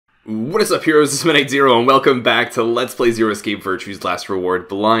What is up, heroes? This is Midnight Zero, and welcome back to Let's Play Zero Escape Virtue's Last Reward,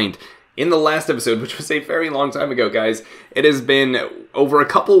 Blind. In the last episode, which was a very long time ago, guys, it has been over a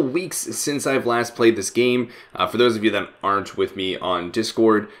couple weeks since I've last played this game. For those of you that aren't with me on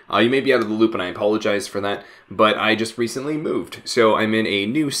Discord, you may be out of the loop, and I apologize for that, but I just recently moved. So I'm in a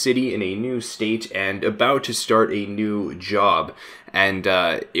new city, in a new state, and about to start a new job. And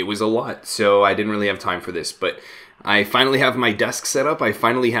it was a lot, so I didn't really have time for this, but I finally have my desk set up. I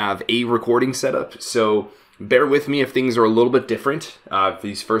finally have a recording set up, so bear with me if things are a little bit different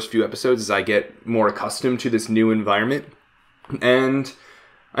these first few episodes as I get more accustomed to this new environment. And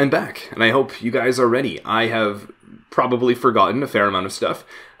I'm back, and I hope you guys are ready. I have probably forgotten a fair amount of stuff.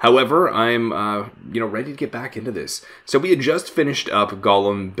 However, I'm ready to get back into this. So we had just finished up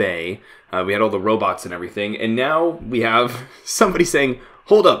GOLM Bay. We had all the robots and everything, and now we have somebody saying,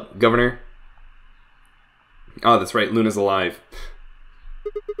 "Hold up, Governor." Oh, that's right, Luna's alive.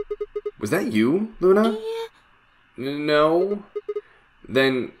 Was that you, Luna? No.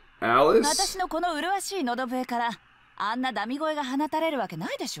 Then Alice?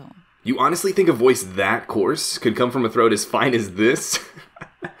 You honestly think a voice that coarse could come from a throat as fine as this?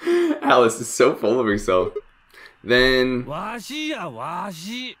 Alice is so full of herself. Then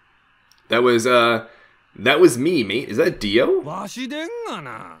that was me, mate. Is that Dio?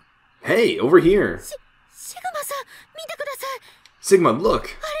 Hey, over here. Sigma,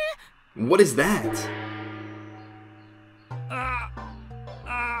 look. What is that?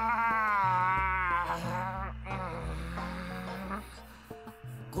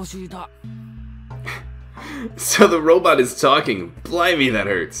 So the robot is talking. Blimey, that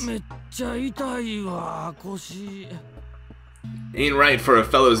hurts. Ain't right for a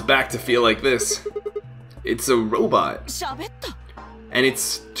fellow's back to feel like this. It's a robot. And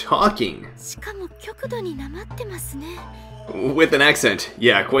it's talking. With an accent.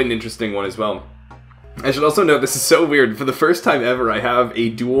 Yeah, quite an interesting one as well. I should also note, this is so weird. For the first time ever, I have a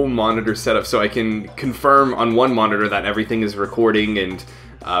dual monitor setup, so I can confirm on one monitor that everything is recording and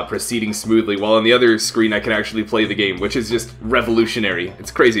proceeding smoothly, while on the other screen I can actually play the game, which is just revolutionary.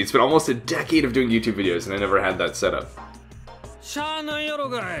 It's crazy. It's been almost a decade of doing YouTube videos, and I never had that set up.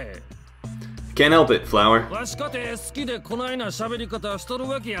 Can't help it, Flower.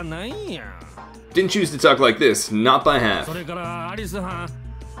 Didn't choose to talk like this, not by half.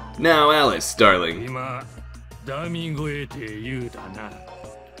 Now, Alice, darling.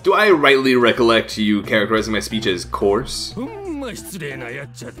 Do I rightly recollect you characterizing my speech as coarse?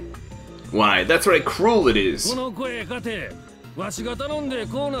 Why, that's right, cruel it is.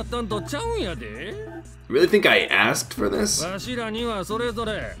 Really think I asked for this?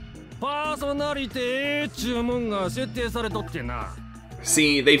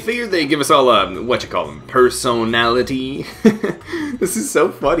 See, they figured they'd give us all a, personality. This is so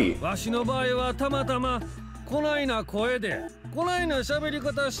funny.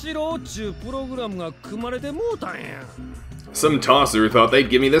 Some tosser thought they'd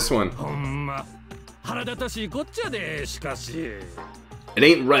give me this one. It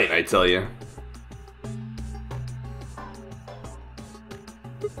ain't right, I tell you.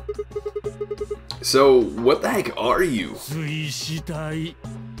 So, what the heck are you?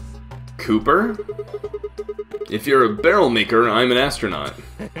 Cooper? If you're a barrel maker, I'm an astronaut.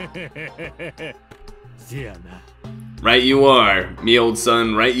 Right you are, me old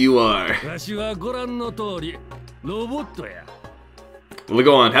son, right you are. Well,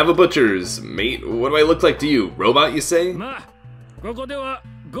 go on, have a butcher's, mate. What do I look like to you? Robot, you say?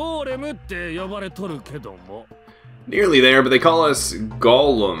 Nearly there, but they call us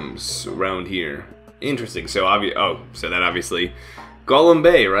golems around here. Interesting. So so that obviously GOLM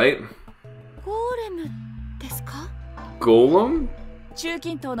Bay, right? Golem?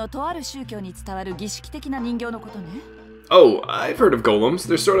 Oh, I've heard of golems.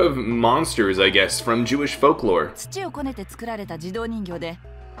 They're sort of monsters, I guess, from Jewish folklore.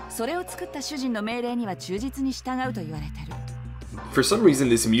 For some reason,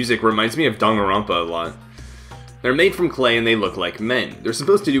 this music reminds me of Danganronpa a lot. They're made from clay and they look like men. They're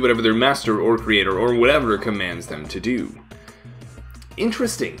supposed to do whatever their master or creator or whatever commands them to do.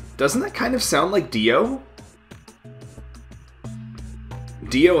 Interesting. Doesn't that kind of sound like Dio?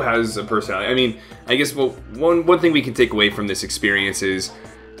 Dio has a personality. I mean, I guess one thing we can take away from this experience is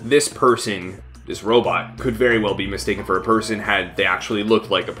this person, this robot, could very well be mistaken for a person had they actually looked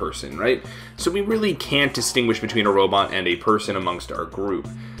like a person, right? So we really can't distinguish between a robot and a person amongst our group.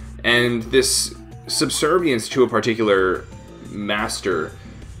 And this subservience to a particular master,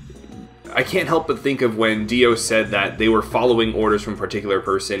 I can't help but think of when Dio said that they were following orders from a particular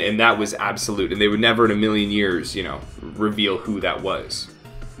person, and that was absolute, and they would never in a million years, reveal who that was.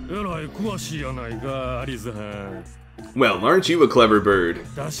 Well, aren't you a clever bird?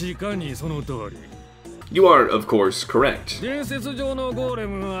 You are, of course, correct. The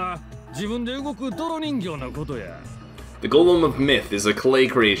Golem of Myth is a clay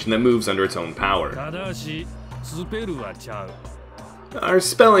creation that moves under its own power. Our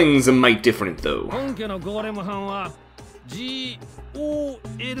spelling's a mite different, though.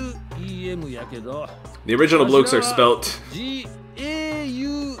 The original blokes are spelt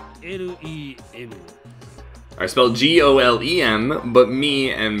GOLEM, but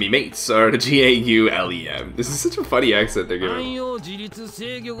me and me mates are GAULEM. This is such a funny accent they're giving.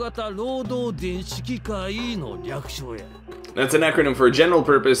 That's an acronym for General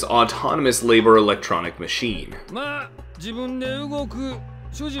Purpose Autonomous Labor Electronic Machine.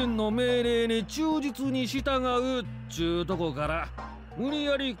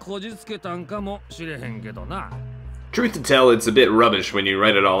 Truth to tell, it's a bit rubbish when you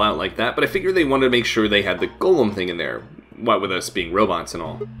write it all out like that, but I figured they wanted to make sure they had the golem thing in there, what with us being robots and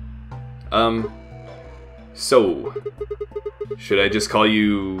all. So, should I just call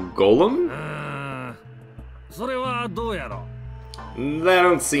you Golem? That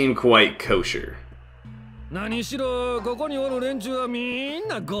don't seem quite kosher.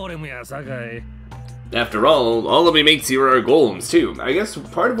 After all of me mates here are golems too. I guess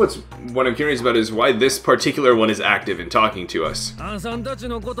part of what I'm curious about is why this particular one is active and talking to us.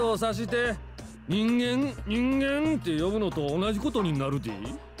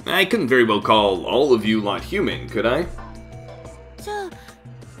 I couldn't very well call all of you lot human, could I?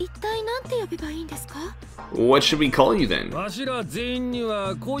 What should we call you then?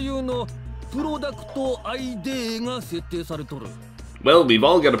 Well, we've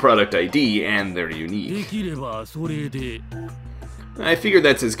all got a product ID, and they're unique. I figure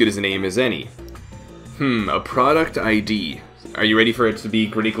that's as good as a name as any. A product ID. Are you ready for it to be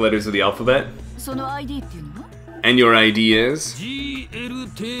Greek letters of the alphabet? And your ID is?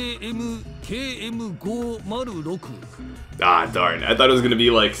 Ah, darn. I thought it was gonna be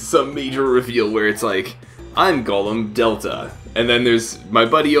like some major reveal where it's like, I'm Golem Delta, and then there's my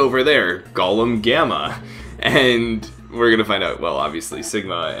buddy over there, Golem Gamma, and we're gonna find out, well, obviously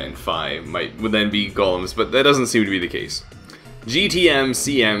Sigma and Phi would then be golems, but that doesn't seem to be the case.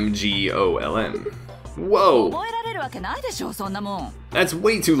 GTM-CM-GOLM. Whoa! That's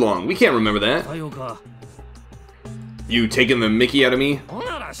way too long. We can't remember that. You taking the mickey out of me?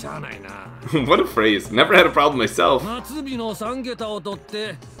 What a phrase. Never had a problem myself.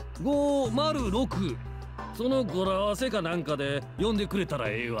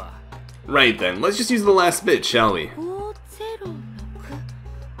 Right then, let's just use the last bit, shall we?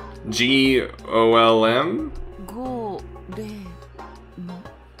 GOLM?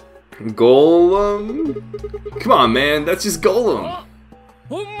 Golem? Come on, man, that's just Golem.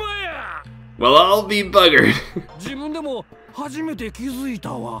 Well, I'll be buggered.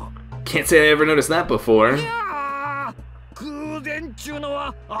 Can't say I ever noticed that before.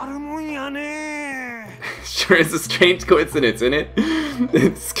 Sure is a strange coincidence, isn't it?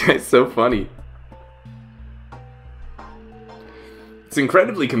 This guy's so funny. It's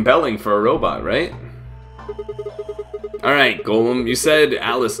incredibly compelling for a robot, right? Alright, Golem, you said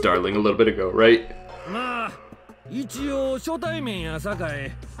Alice, darling, a little bit ago, right?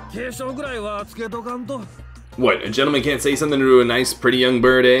 What, a gentleman can't say something to a nice, pretty young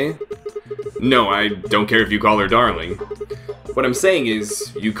bird, eh? No, I don't care if you call her darling. What I'm saying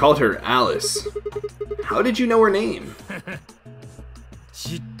is, you called her Alice. How did you know her name?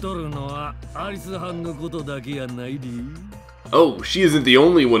 Oh, she isn't the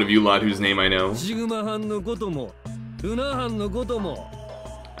only one of you lot whose name I know.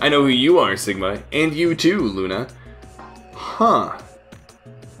 I know who you are, Sigma, and you too, Luna. Huh.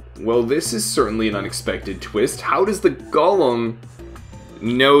 Well, this is certainly an unexpected twist. How does the Golem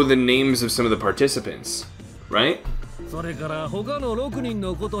know the names of some of the participants, right?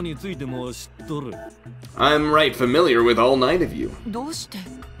 I'm right familiar with all 9 of you.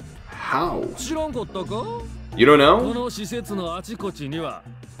 How? You don't know?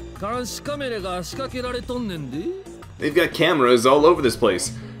 They've got cameras all over this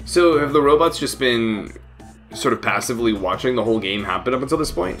place. So have the robots just been sort of passively watching the whole game happen up until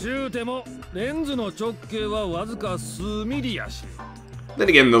this point? Then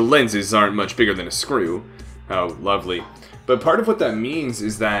again, the lenses aren't much bigger than a screw. Oh, lovely. But part of what that means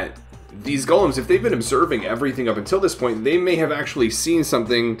is that these golems, if they've been observing everything up until this point, they may have actually seen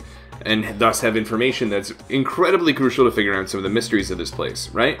something and thus have information that's incredibly crucial to figure out some of the mysteries of this place,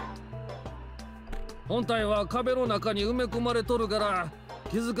 right?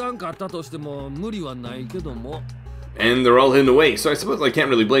 And they're all hidden away, so I suppose I can't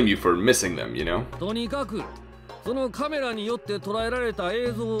really blame you for missing them, you know? とにかくそのカメラによって捉えられた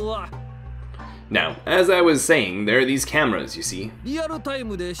映像は Now, as I was saying, there are these cameras, you see. リアルタイ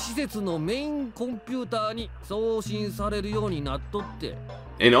ムで施設のメインコンピューターに送信されるようになっとって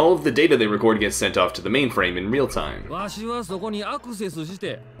And all of the data they record gets sent off to the mainframe in real time. わしはそこにアクセスし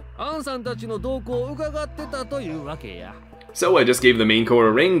てアンさんたちの動向を伺ってたというわけや So I just gave the main core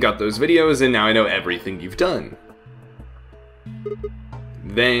a ring, got those videos, and now I know everything you've done.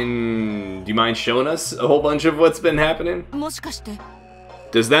 Then, do you mind showing us a whole bunch of what's been happening? もしかして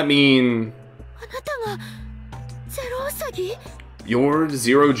Does that mean あなたがゼロウサギ you're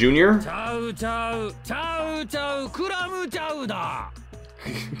Zero Jr.? ちゃうちゃうちゃうちゃうクラムちゃうだ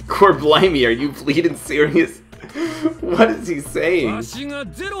Corblimey, are you bleeding serious? What is he わ saying? しが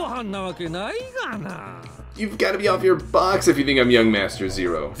ゼロ班なわけないがな You've got to be off your box if you think I'm Young Master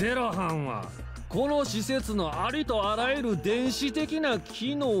Zero. ゼロ班はこの施設のありとあらゆる電子的な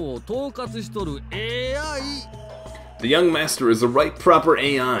機能を統括しとる AI The Young Master is the right proper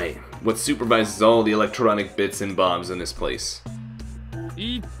AI, what supervises all the electronic bits and bobs in this place.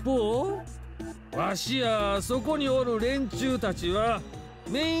 一方わしやそこにおる連中たちは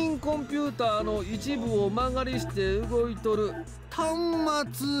メインコンピューターの一部を曲がりして動いとる端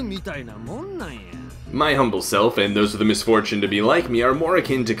末みたいなもんなんや My humble self, and those with the misfortune to be like me, are more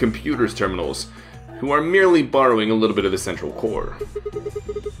akin to computers terminals, who are merely borrowing a little bit of the central core.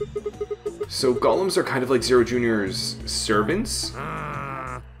 So golems are kind of like Zero Jr.'s servants?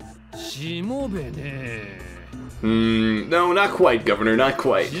 ああしもべね No, not quite, Governor, not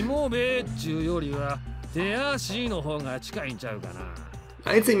quite. しもべっちゅうよりは手足の方が近いんちゃうかな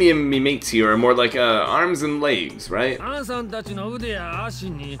I'd say me and me mates here are more like arms and legs, right? アンさんたちの腕や足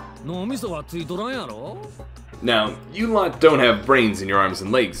に脳みそはついとらんやろ Now, you lot don't have brains in your arms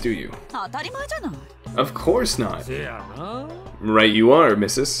and legs, do you? 当たり前じゃない Of course not. せやな Right you are,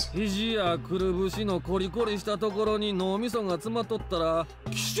 missus. 肘やくるぶしのコリコリしたところに脳みそが詰まっとったら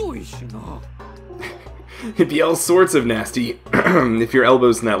きしょいしな It'd be all sorts of nasty if your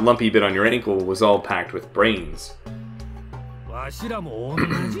elbows and that lumpy bit on your ankle was all packed with brains. わしらも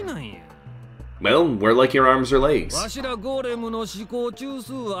同じなんや Well, we're like your arms or legs. わしらゴーレムの思考中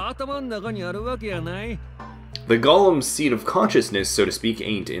枢は頭の中にあるわけやない The golem's seat of consciousness, so to speak,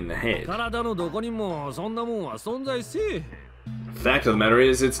 ain't in the head. 体のどこにもそんなもんは存在せえへん Fact of the matter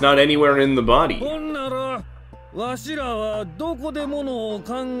is, it's not anywhere in the body. ほんならわしらはどこでものを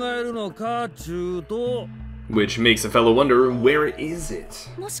考えるのかちゅうと Which makes a fellow wonder, where is it?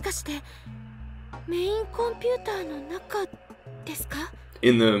 もしかしてメインコンピューターの中ですか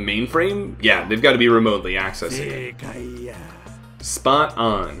In the mainframe? Yeah, they've got to be remotely accessing it. 正解や Spot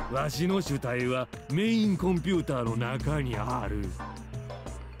on. わしの主体はメインコンピューターの中にある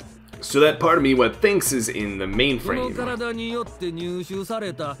So that part of me what thinks is in the その mainframe. 体によって入手さ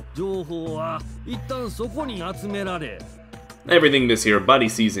れた情報は一旦そこに集められ Everything this here body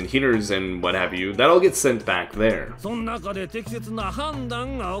sees and hears and what have you, that all gets sent back there. その中で適切な判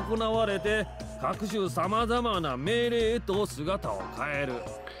断が行われて各種さまざまな命令へと姿を変える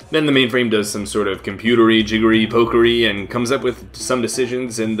Then the mainframe does some sort of computery, jiggery, pokery, and comes up with some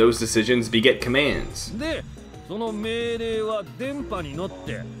decisions, and those decisions beget commands. でその命令は電波に乗っ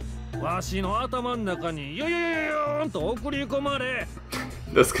てわしの頭の中にヨヨヨヨーンと送り込まれ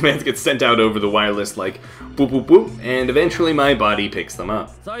Those commands get sent out over the wireless like boop boop boop, and eventually my body picks them up.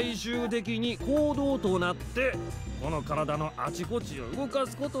 最終的に行動となってこの体のあちこちを動か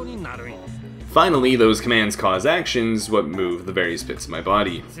すことになるんや Finally, those commands cause actions, what move the various bits of my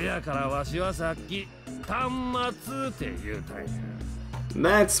body. せやからわしはさっき端末って言うたんや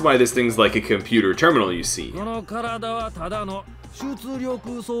That's why this thing's like a computer terminal, you see. この体はただの出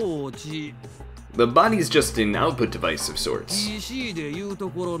力装置 The body's just an output device of sorts. PC でいうと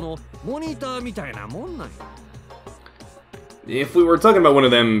ころのモニターみたいなもんなんや If we were talking about one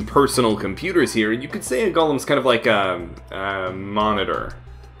of them personal computers here, you could say a golem's kind of like a monitor.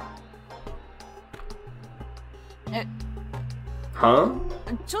 え Huh?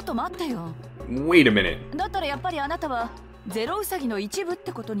 ちょっと待ってよ Wait a minute. だったらやっぱりあなたはゼロウサギの一部っ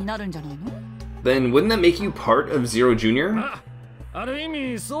てことになるんじゃないの Then wouldn't that make you part of Zero Jr.? ある意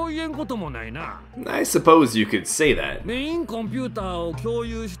味そう言えんこともないな I suppose you could say that. メインコンピューターを共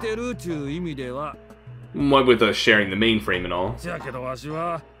有してるちゅう意味では What with us sharing the mainframe and all. せやけどわし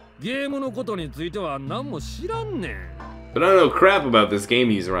はゲームのことについては何も知らんねん But I don't know crap about this game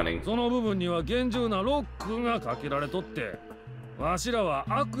he's running. その部分には厳重なロックがかけられとってわしらは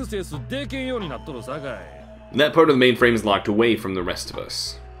アクセスできんようになっとるさかい That part of the mainframe is locked away from the rest of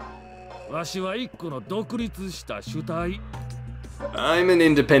us. わしは一個の独立した主体 I'm an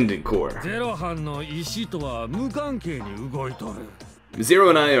independent core. ゼロ班の石とは無関係に動いとる。 Zero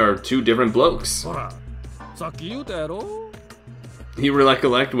and I are two different blokes. ほら、さっき言うたやろ。 You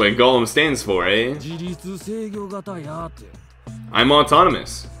recollect what GOLM stands for, eh? 自律制御型やって。 I'm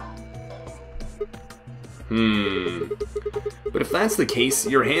autonomous. But if that's the case,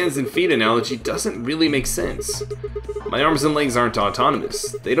 your hands and feet analogy doesn't really make sense. My arms and legs aren't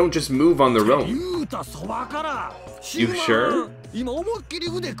autonomous. They don't just move on their own. 言うたそばから。 You sure? 今思いっきり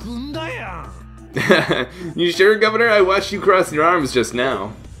腕組んだやん。 You sure, Governor? I watched you cross your arms just now.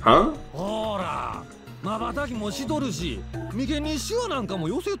 Huh? ほら、瞬きもしとるし、眉間にシワなんかも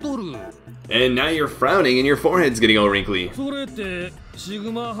寄せとる。 And now you're frowning and your forehead's getting all wrinkly. それってシ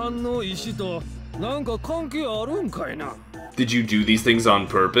グマ班の石となんか関係あるんかいな。 Did you do these things on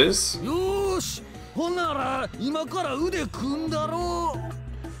purpose? よーし、ほんなら今から腕組んだろ。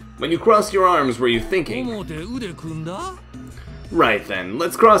 When you crossed your arms, were you thinking? 思って腕組んだ。 Right then,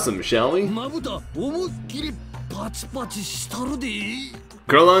 let's cross them, shall we? まぶた思いっきりパチパチしたるで。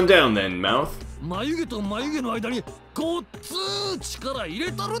 Curl on down then, mouth. 眉毛と眉毛の間にごっつー力入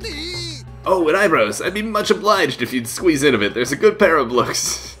れたるで。 Oh, and eyebrows. I'd be much obliged if you'd squeeze in a bit. There's a good pair of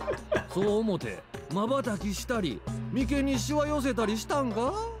looks. そう思って瞬きしたり眉間にシワ寄せたりしたん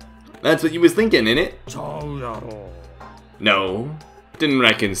か。 That's what you was thinking, innit? ちゃうやろ。 No, didn't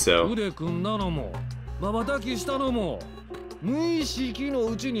reckon so. 腕組んだのも瞬きしたのも無意識の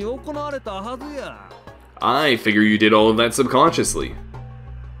うちに行われたはずや。 I figure you did all of that subconsciously.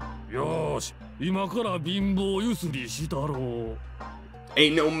 よーし、今から貧乏ゆすりしたろう。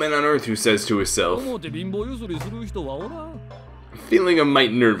 Ain't no man on earth who says to himself, 思って貧乏ゆすりする人はおらん。 feeling a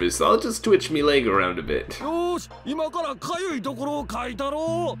mite nervous, I'll just twitch me leg around a bit. よーし、今からかゆいところを書いた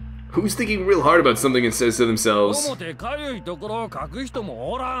ろう。 Who's thinking real hard about something and says to themselves, 思ってかゆいところを書く人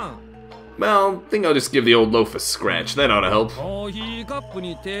もおらん。 well, think I'll just give the old loaf a scratch, that ought to help. コーヒーカップ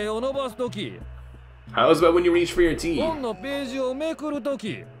に手を伸ばすとき、 How's about when you reach for your tea? 本のページをめくると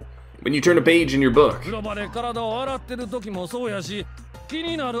き、 When you turn a page in your book? 風呂場で体を洗ってるときもそうやし、気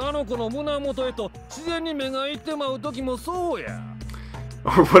になるあの子の胸元へと自然に目がいってまうときもそうや。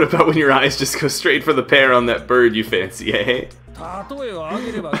 Or what about when your eyes just go straight for the pear on that bird you fancy, eh? 例えを挙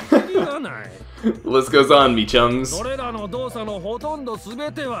げればキリがない。 The list goes on, me chums. それらの動作のほとんど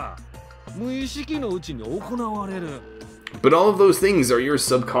全ては無意識のうちに行われる。 But all of those things are your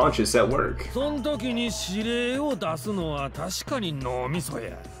subconscious at work. その時に指令を出すのは確かに脳みそ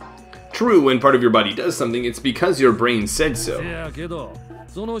や。 True, when part of your body does something, it's because your brain said せ so. やけど、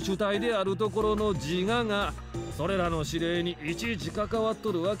その主体であるところの自我がそれらの指令にいちいち関わっ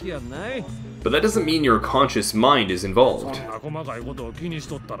とるわけやない。 But that doesn't mean your conscious mind is そん involved. な細かいことを気にし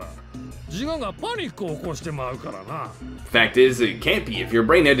とったら自我がパニックを起こしてまうからな。 Fact is, it can't be. If your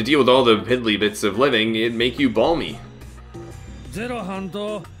brain had to deal with all the piddly bits of living, it'd make you balmy. ゼロ班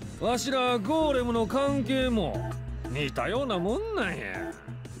とわしらゴーレムの関係も似たようなもんなんや。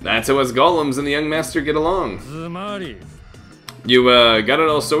 That's how us golems and the young master get along. つまり You, got it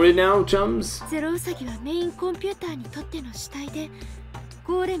all sorted now, chums? ゼロウサギはメインコンピューターにとっての主体で、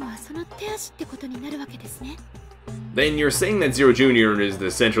ゴーレムはその手足ってことになるわけですね。 Then you're saying that Zero Jr. is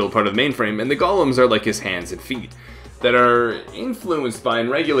the central part of the mainframe, and the golems are like his hands and feet, that are influenced by and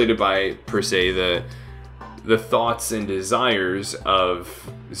regulated by, per se, the thoughts and desires of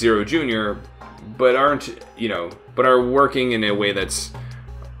Zero Jr., but aren't, but are working in a way that's,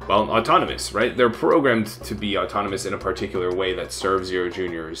 well, autonomous, right? They're programmed to be autonomous in a particular way that serves Zero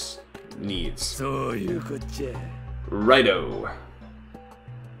Jr.'s needs. そういうこっちゃ。 Righto.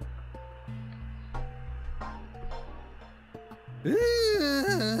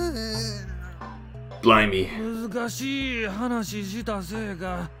 Blimey. 難しい話したせい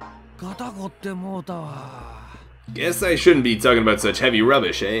か肩こってもうたわ。 Guess I shouldn't be talking about such heavy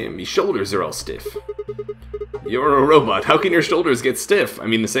rubbish, eh? Me shoulders are all stiff. You're a robot. How can your shoulders get stiff? I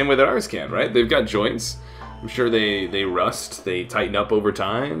mean, the same way that ours can, right? They've got joints. I'm sure they rust, they tighten up over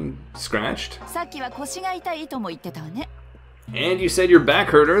time, scratched. さっきは腰が痛いとも言ってたわね。 And you said your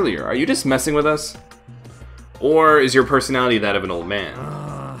back hurt earlier. Are you just messing with us? Or is your personality that of an old man?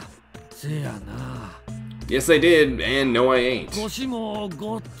 ああ、せやな。 Yes, I did, and no, I ain't. 腰も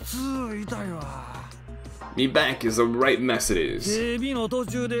ごっつ痛いわ。 Me back is a right mess it is. 整備の途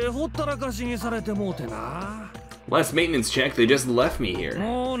中でほったらかしにされてもうてな。 Last maintenance check, they just left me here.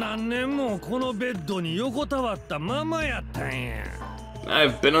 もう何年もこのベッドに横たわったままやったんや。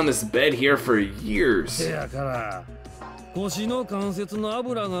 I've been on this bed here for せ years. やから腰の関節の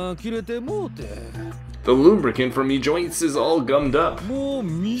油が切れてもうて。 The lubricant from your joints is all gummed up. もう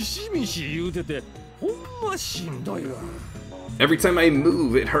ミシミシ言うててほんましんどいわ。 Every time I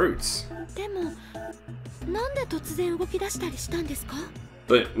move, it hurts. でもなんで突然動き出したりしたんですか？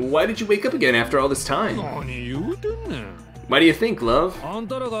 But why did you wake up again after all this time? 何言うてんねん。 Why do you think, love? あん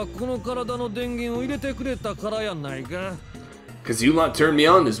たらがこの体の電源を入れてくれたからやないか。 Because you lot turned me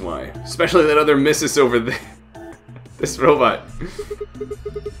on is why. Especially that other missus over there. This robot.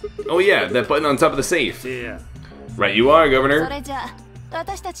 Oh yeah, that button on top of the safe. せや。 Right you are, そ Governor. れじゃあ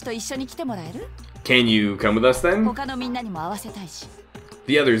私たちと一緒に来てもらえる？ Can you come with us then? 他のみんなにも会わせたいし。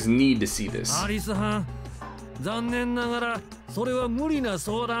 The others need to see this. アリスはん、残念ながらそれは無理な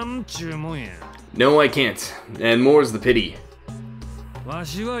相談ちゅうもんや。 No, I can't. And more's the pity. わ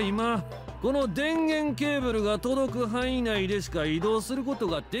しは今この電源ケーブルが届く範囲内でしか移動すること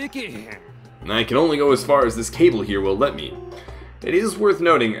ができへん。 I can only go as far as this cable here will let me. It is worth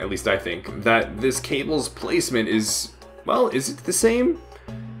noting, at least I think, that this cable's placement is... Well, is it the same?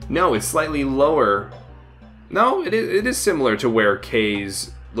 No, it's slightly lower. No, it is similar to where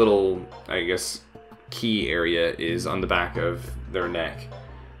K's little, I guess, key area is on the back of their neck.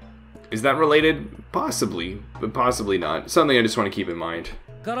 Is that related? Possibly, but possibly not. Something I just want to keep in mind.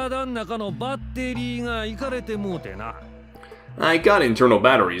 体の中のバッテリーがいかれてもうてな。 I got internal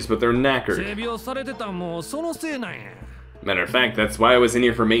batteries, but they're knackered. 整備をされてたんもそのせいなんや。 Matter of fact, that's why I was in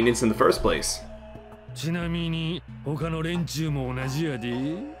here for maintenance in the first place. ちなみに他の連中も同じやで。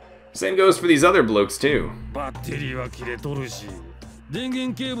 Same goes for these other blokes too. バッテリーは切れとるし、電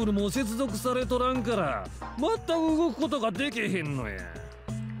源ケーブルも接続されとらんから全く動くことができへんのや。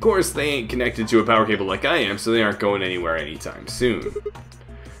 Of course, they ain't connected to a power cable like I am, so they aren't going anywhere anytime soon.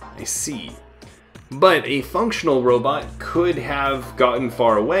 I see. But a functional robot could have gotten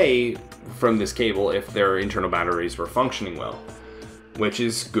far away from this cable if their internal batteries were functioning well. Which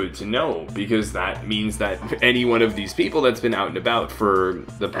is good to know, because that means that any one of these people that's been out and about for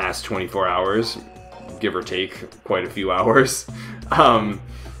the past 24 hours, give or take quite a few hours,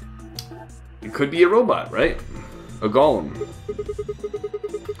 it could be a robot, right? A golem.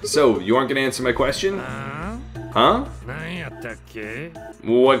 So, you aren't gonna answer my question? あ Huh? あ、何やったっけ？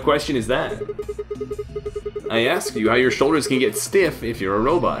 What question is that? I ask you how your shoulders can get stiff if you're a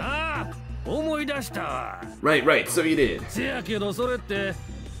robot. ああ、思い出したわ。 Right, so you did. せやけどそれって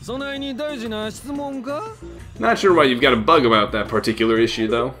そないに大事な質問か？ Not sure why you've got a bug about that particular issue,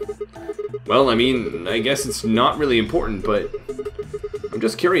 though. Well, I mean, I guess it's not really important, but I'm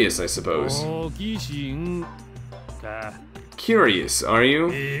just curious, I suppose. 好奇心か。 Curious, are you?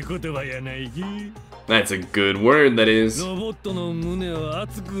 言葉やないき。 That's a good word, that is. ロボットの胸を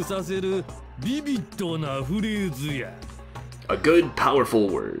熱くさせるビビッドなフレーズや。 A good, powerful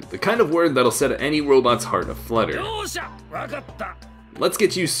word. The kind of word that'll set any robot's heart aflutter. よっしゃ、わかった。 Let's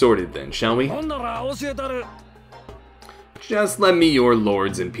get you sorted then, shall we? ほんなら教えたる。 Just lend me your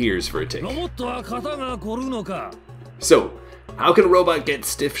lords and peers for a ロ tick. ボットは肩が凝るのか。 So, how can a robot get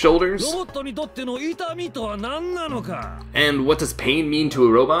stiff shoulders? ロボットにとっての痛みとは何なのか。 And what does pain mean to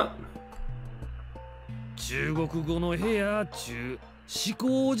a robot? 中国語の部屋中思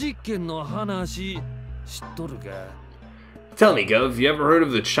考実験の話知っとるか？ Tell me, Gov, you ever heard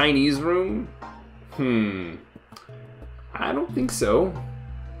of the Chinese room? I don't think so.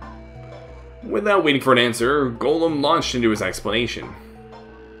 Without waiting for an answer, Golem launched into his explanation.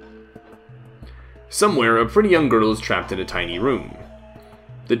 Somewhere, a pretty young girl is trapped in a tiny room.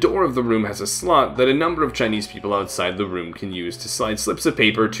 The door of the room has a slot that a number of Chinese people outside the room can use to slide slips of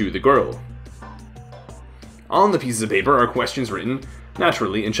paper to the girl. On the pieces of paper are questions written,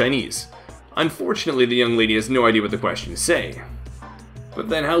 naturally, in Chinese. Unfortunately, the young lady has no idea what the questions say. But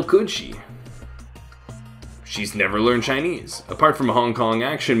then how could she? She's never learned Chinese. Apart from a Hong Kong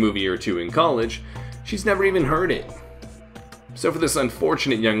action movie or two in college, she's never even heard it. So for this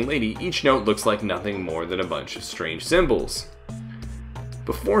unfortunate young lady, each note looks like nothing more than a bunch of strange symbols.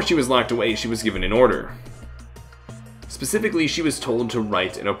 Before she was locked away, she was given an order. Specifically, she was told to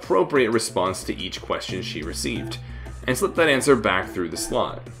write an appropriate response to each question she received, and slip that answer back through the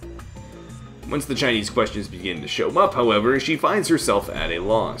slot. Once the Chinese questions begin to show up, however, she finds herself at a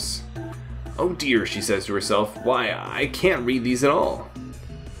loss. Oh dear, she says to herself, why, I can't read these at all.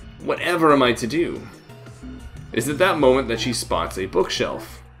 Whatever am I to do? It is at that moment that she spots a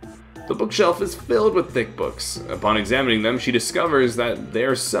bookshelf. The bookshelf is filled with thick books. Upon examining them, she discovers that they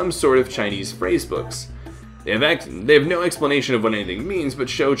are some sort of Chinese phrase books. They have no explanation of what anything means, but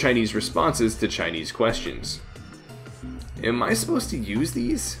show Chinese responses to Chinese questions. Am I supposed to use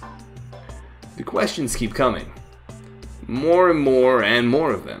these? The questions keep coming. More and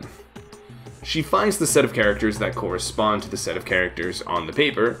more of them. She finds the set of characters that correspond to the set of characters on the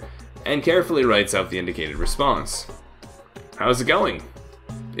paper, and carefully writes out the indicated response. How's it going?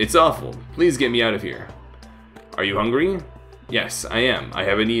 It's awful. Please get me out of here. Are you hungry? Yes, I am. I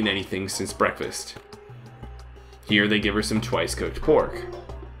haven't eaten anything since breakfast. Here they give her some twice-cooked pork.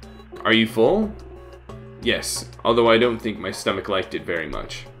 Are you full? Yes, although I don't think my stomach liked it very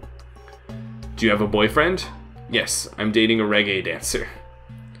much. Do you have a boyfriend? Yes, I'm dating a reggae dancer.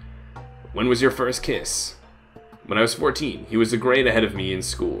 When was your first kiss? When I was 14. He was a grade ahead of me in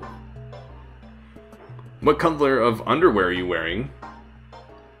school. What color of underwear are you wearing?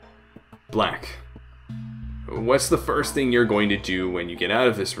 Black. What's the first thing you're going to do when you get out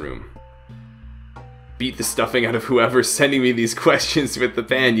of this room? Beat the stuffing out of whoever's sending me these questions with the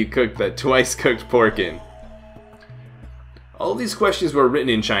pan you cooked that twice-cooked pork in. All these questions were written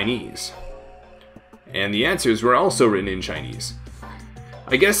in Chinese. And the answers were also written in Chinese.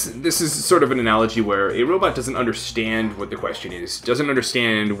 I guess this is sort of an analogy where a robot doesn't understand what the question is, doesn't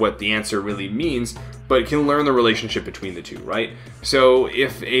understand what the answer really means, but can learn the relationship between the two, right? So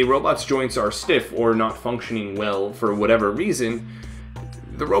if a robot's joints are stiff or not functioning well for whatever reason,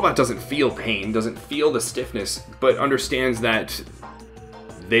 the robot doesn't feel pain, doesn't feel the stiffness, but understands that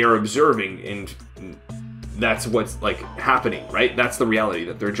they are observing and that's what's like happening, right? That's the reality,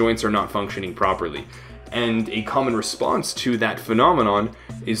 that their joints are not functioning properly. And a common response to that phenomenon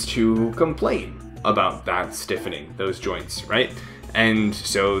is to complain about that stiffening, those joints, right? And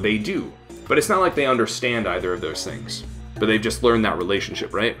so they do. But it's not like they understand either of those things. But they've just learned that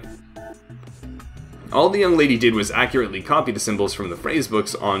relationship, right? All the young lady did was accurately copy the symbols from the phrase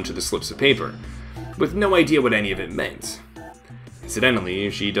books onto the slips of paper, with no idea what any of it meant.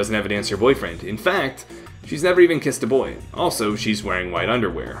 Incidentally, she doesn't have a dancer boyfriend. In fact, she's never even kissed a boy. Also, she's wearing white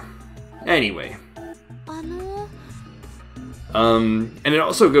underwear. Anyway. And it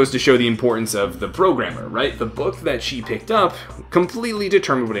also goes to show the importance of the programmer, right? The book that she picked up completely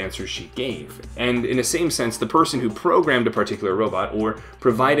determined what answers she gave. And in the same sense, the person who programmed a particular robot or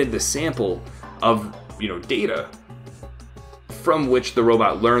provided the sample of, data from which the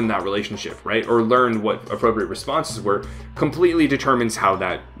robot learned that relationship, right? Or learned what appropriate responses were, completely determines how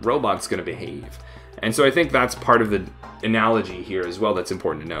that robot's going to behave. And so I think that's part of the analogy here as well that's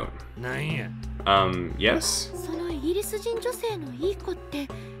important to note. Yes? イギリス人女性のいい子って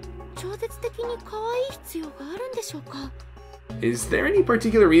超絶的に可愛い必要があるんでしょうか? Is there any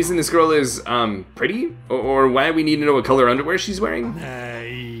particular reason this girl is pretty, or why we need to know what color underwear she's wearing?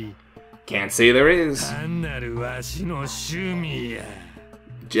 Can't say there is.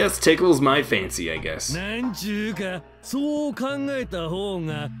 Just tickles my fancy, I guess. なんちゅうか、そう考えた方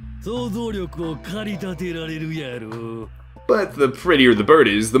が想像力を駆り立てられるやろ. But the prettier the bird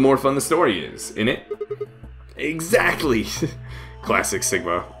is, the more fun the story is, isn't it? Exactly! Classic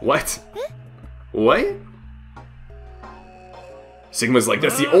Sigma. What? What? Sigma's like,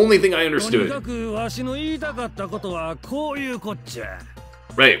 that's the only thing I understood.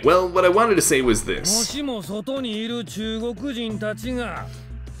 Right, well, what I wanted to say was this. もしも外にいる中国人たちが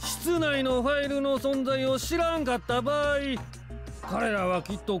室内のファイルの存在を知らんかった場合、彼らは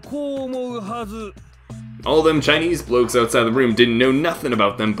きっとこう思うはず。 All them Chinese blokes outside the room didn't know nothing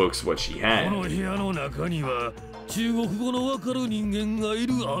about them books what she had.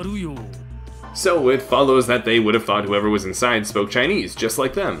 So it follows that they would have thought whoever was inside spoke Chinese, just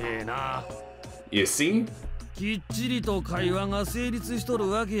like them. You see?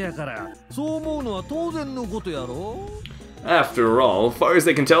 After all, far as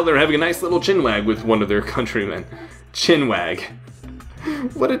they can tell, they're having a nice little chinwag with one of their countrymen. Chinwag.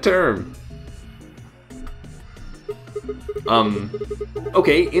 What a term.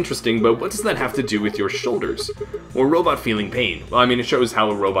 Okay, interesting, but what does that have to do with your shoulders? Or robot feeling pain? Well, I mean, it shows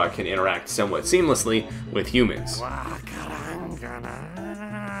how a robot can interact somewhat seamlessly with humans.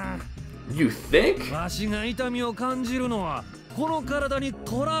 You think? I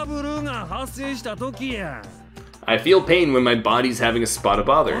feel pain when my body's having a spot of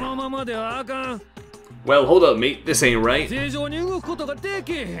bother. Well, hold up, mate, this ain't right.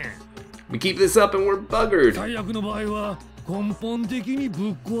 We keep this up and we're buggered.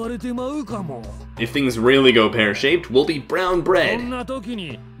 If things really go pear-shaped, we'll be brown bread.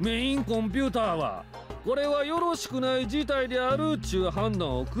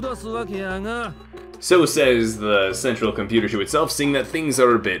 So says the central computer to itself, seeing that things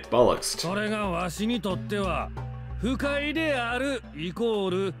are a bit bollocksed.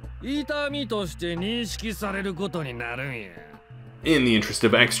 In the interest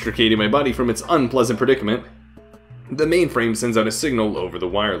of extricating my body from its unpleasant predicament, the mainframe sends out a signal over the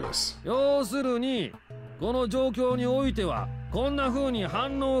wireless.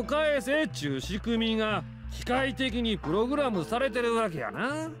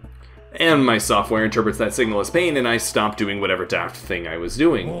 And my software interprets that signal as pain, and I stop doing whatever daft thing I was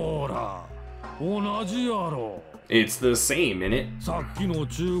doing. It's the same, innit?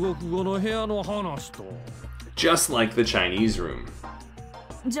 just like the Chinese room.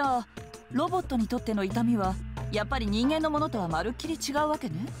 じゃあロボットにとっての痛みはやっぱり人間のものとはまるっきり違うわけ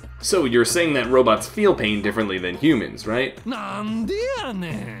ね。 So you're saying that robots feel pain differently than humans, right? なんでや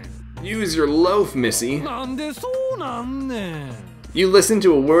ね Use your loaf, Missy. ん。なんでそうなんねん。 You listen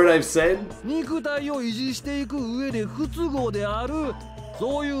to a word I've said? 肉体を維持していく上で不都合である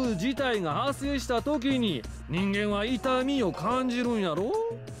そういう事態が発生した時に人間は痛みを感じるんやろ。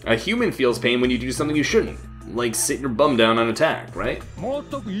 A human feels pain when you do something you shouldn't, like sit your bum down on attack, right?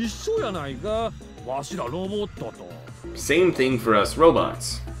 全く一緒やないか、わしらロボットと。 Same thing for us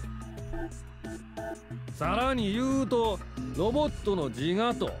robots. さらに言うとロボットの自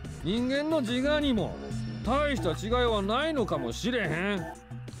我と人間の自我にも大した違いはないのかもしれへん。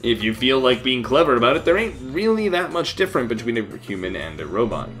 If you feel like being clever about it, there ain't really that much different between a human and a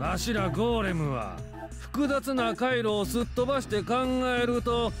robot. わしらゴーレムは複雑な回路をすっ飛ばして考える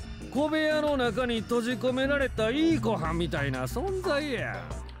と小部屋の中に閉じ込められたいい子はんみたいな存在や。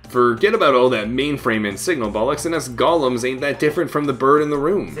 Forget about all that mainframe and signal bollocks, and us golems ain't that different from the bird in the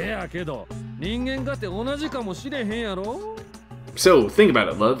room. せやけど人間かて同じかもしれへんやろ。 So, think about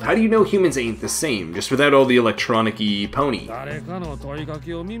it, love. How do you know humans ain't the same, just without all the electronic-y pony? 誰かの問いか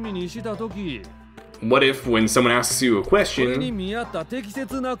けを耳にしたとき What if, when someone asks you a それに question, 見合った適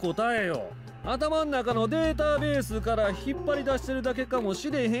切な答えを頭の中のデータベースから引っ張り出してるだけかもし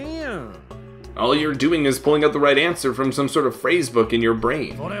れへんやん。 all you're doing is pulling out the right answer from some sort of phrase book in your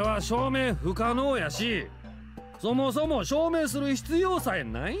brain? それは証明不可能やしそもそも証明する必要さえ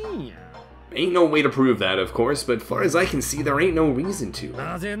ないんや。 Ain't no way to prove that, of course, but far as I can see, there ain't no reason to.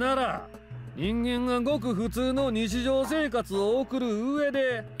 なぜなら人間がごく普通の日常生活を送る上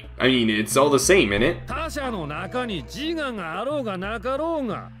で I mean, it's all the same, innit? 他者の中に自我があろうがなかろう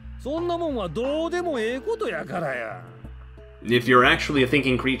がそんなもんはどうでもええことやからや。 If you're actually a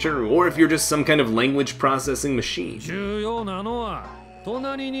thinking creature, or if you're just some kind of language processing machine. 重要なのは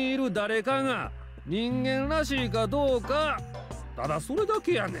隣にいる誰かが人間らしいかどうかただそれだ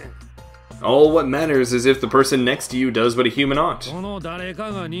けやねん。 All what matters is if the person next to you does what a human ought. その誰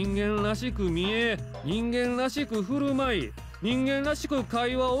かが人間らしく見え人間らしく振る舞い人間らしく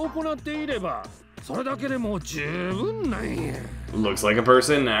会話を行っていればそれだけでもう十分なんや。 Looks like a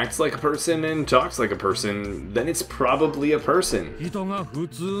person, acts like a person, and talks like a person, then it's probably a person. 人が普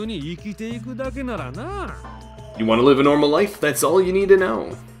通に生きていくだけならな。 You want to live a normal life? That's all you need to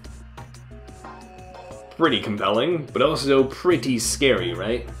know. Pretty compelling, but also pretty scary,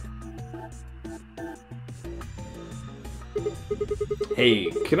 right?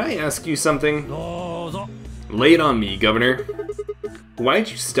 Hey, can I ask you something? どうぞ。 Lay it on me, Governor. Why'd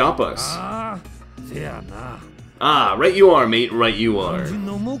you stop us? ああ、せやな。 Ah, right you are, mate, right you 肝 are. 心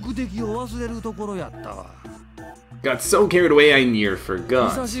の目的を忘れるところやったわ。 Got so carried away I near 久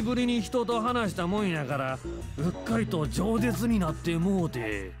forgot. しぶりに人と話したもんやからうっかりと饒舌になってもう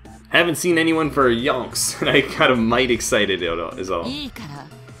て。 Haven't seen anyone for yonks, and I got might excited is all. いいから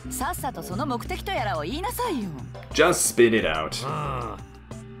さっさとその目的とやらを言いなさいよ。 Just spit it out. あ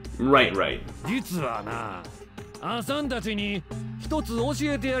あ、 Right, right. 実はな、あんさんたちに一つ教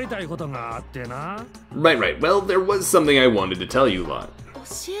えてやりたいことがあってな。 Right, right. Well, there was something I wanted to tell you, lot.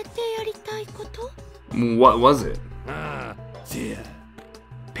 教えてやりたいこと？ What was it? ああ、せや。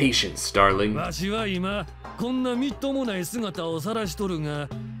 Patience, darling. わしは今こんなみっともない姿を晒しとるが、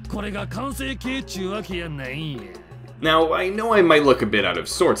これが完成形っちゅうわけやないんや。 Now, I know I might look a bit out of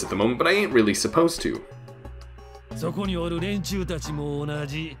sorts at the moment, but I ain't really supposed to. そこにおる連中たちも同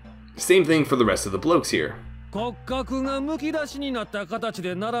じ。 Same thing for the rest of the blokes here. 骨格がむき出しになった形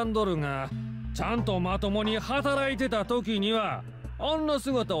で並んどるが、ちゃんとまともに働いてた時にはあんな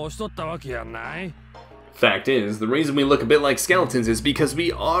姿をしとったわけやない。 Fact is, the reason we look a bit like skeletons is because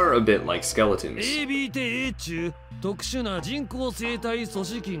we are a bit like skeletons. ABTA っちゅう特殊な人工生態組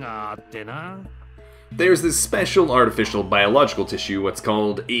織があってな。 There's this special artificial biological tissue, what's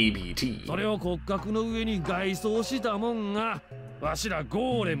called ABT. それを骨格の上に外装したもんが、わしら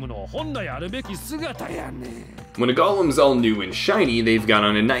ゴーレムの本来あるべき姿やねん。 When a golem's all new and shiny, they've got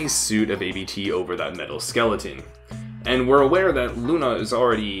on a nice suit of ABT over that metal skeleton. And we're aware that Luna is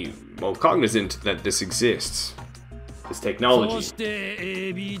already, well, cognizant that this exists. This そ technology. して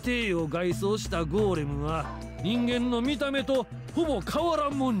ABT を外装したゴーレムは人間の見た目とほぼ変わら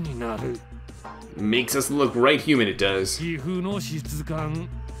んもんになる。 Makes us look right human, it does. 皮膚の質感、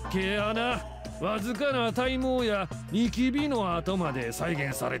毛穴、わずかな体毛やニキビの跡まで再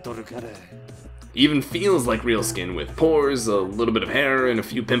現されとるから。 Even feels like real skin with pores, a little bit of hair, and a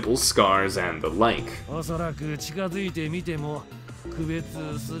few pimples, scars, and the like. おそらく近づいてみても区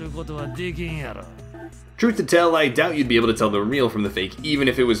別することはできんやろ。Truth to tell, I doubt you'd be able to tell the real from the fake, even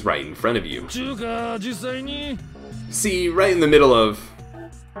if it was right in front of you. ちゅうか実際に See, right in the middle of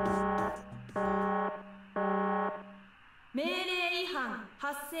命令違反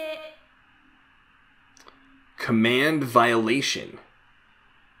発生 command violation.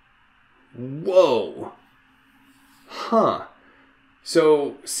 Whoa. Huh.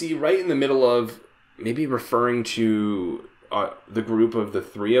 So, see, right in the middle of maybe referring to the group of the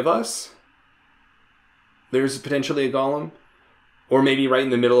three of us, there's potentially a golem. Or maybe right in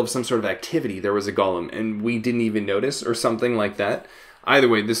the middle of some sort of activity, there was a golem, and we didn't even notice, or something like that. Either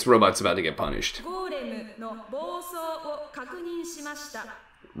way, this robot's about to get punished. ゴーレムの暴走を確認しました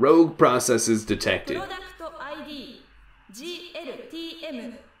Rogue processes プ detected. ロダクト ID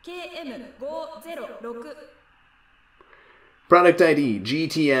GLTM-KM506 Product ID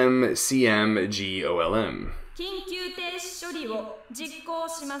GTM-CM-GOLM. 緊急停止処理を実行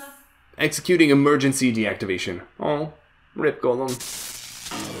します Executing emergency deactivation. Oh, rip golem.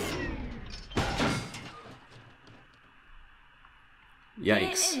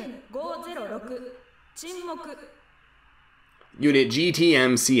 Yikes. KM506 沈黙 Unit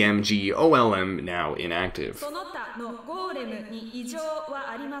GTM-CM-GOLM now inactive. その他のゴーレムに異常は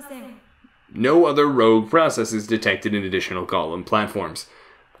ありません No other rogue processes detected in additional golem platforms.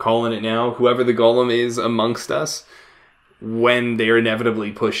 Calling it now, whoever the golem is amongst us, when they are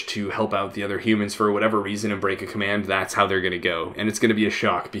inevitably pushed to help out the other humans for whatever reason and break a command, that's how they're going to go. And it's going to be a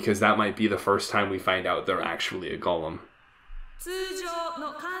shock, because that might be the first time we find out they're actually a golem. 通常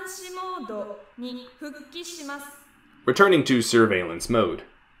の監視モードに復帰します Returning to surveillance mode.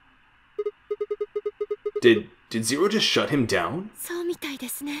 Did Zero just shut him down? そうみたいで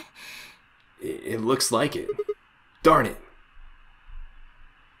すね。 It looks like it. Darn it.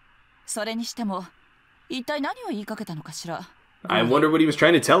 それにしても一体何を言いかけたのかしら I wonder what he was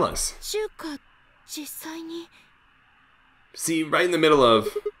trying to tell us. ちゅうか実際に See, right in the middle of...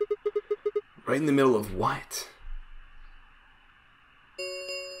 Right in the middle of what?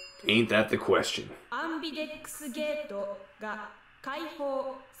 Ain't that the question? アンビデックスゲートが開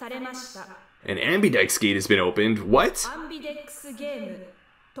放されました An ambidex gate has been opened. What? アンビデックスゲーム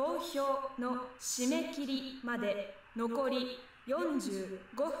投票の締め切りまで残り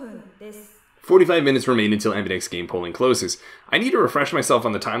45分です 45 minutes remain until ambidex game polling closes. I need to refresh myself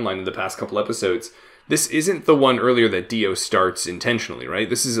on the timeline in the past couple episodes. This isn't the one earlier that Dio starts intentionally, right?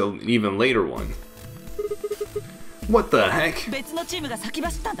 This is an even later one. What the heck? 別のチームが先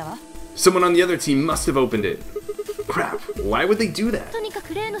走ったんだわ Someone on the other team must have opened it. Crap, why would they do that? とにか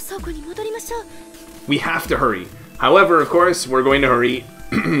く例の倉庫に戻りましょう We have to hurry. However, of course, we're going to hurry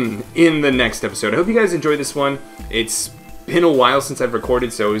in the next episode. I hope you guys enjoyed this one. It's been a while since I've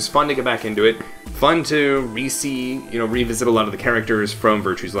recorded, so it was fun to get back into it. Fun to revisit a lot of the characters from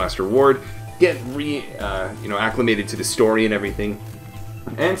Virtue's Last Reward, get acclimated to the story and everything,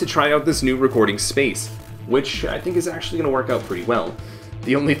 and to try out this new recording space, which I think is actually going to work out pretty well.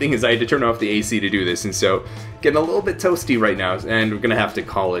 The only thing is I had to turn off the AC to do this, and so getting a little bit toasty right now, and we're going to have to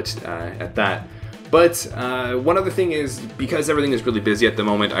call it at that. But one other thing is, because everything is really busy at the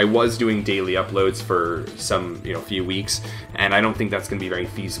moment, I was doing daily uploads for some, few weeks, and I don't think that's going to be very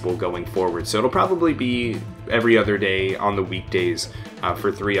feasible going forward. So it'll probably be every other day on the weekdays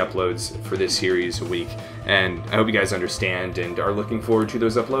for 3 uploads for this series a week. And I hope you guys understand and are looking forward to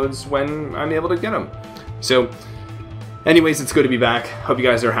those uploads when I'm able to get them. So, anyways, it's good to be back. Hope you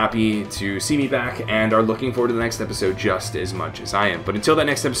guys are happy to see me back and are looking forward to the next episode just as much as I am. But until that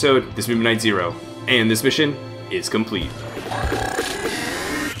next episode, this has been Midnight Zero, and this mission is complete.